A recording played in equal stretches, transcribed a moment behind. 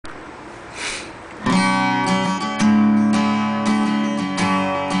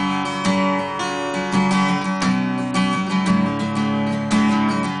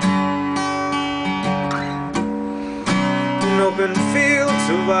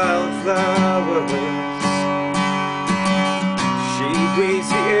wildflowers. She breathes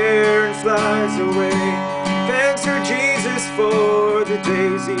the air and flies away. Thanks her Jesus for the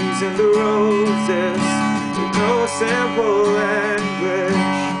daisies and the roses, with no simple language.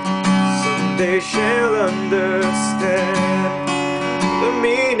 Someday she'll understand the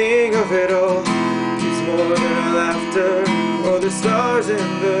meaning of it all. It's more than laughter or the stars in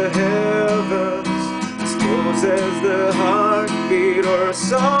the heavens. It's close as the heartbeat or a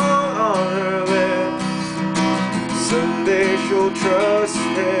song on her lips. Someday she'll trust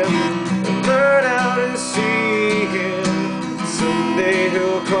him and learn how to see him. Someday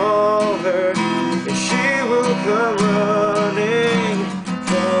he'll call her and she will come running,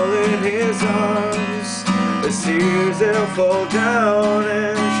 fall in his arms. The tears they'll fall down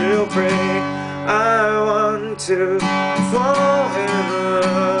and she'll pray, I want to fall in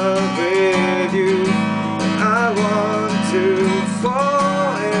love.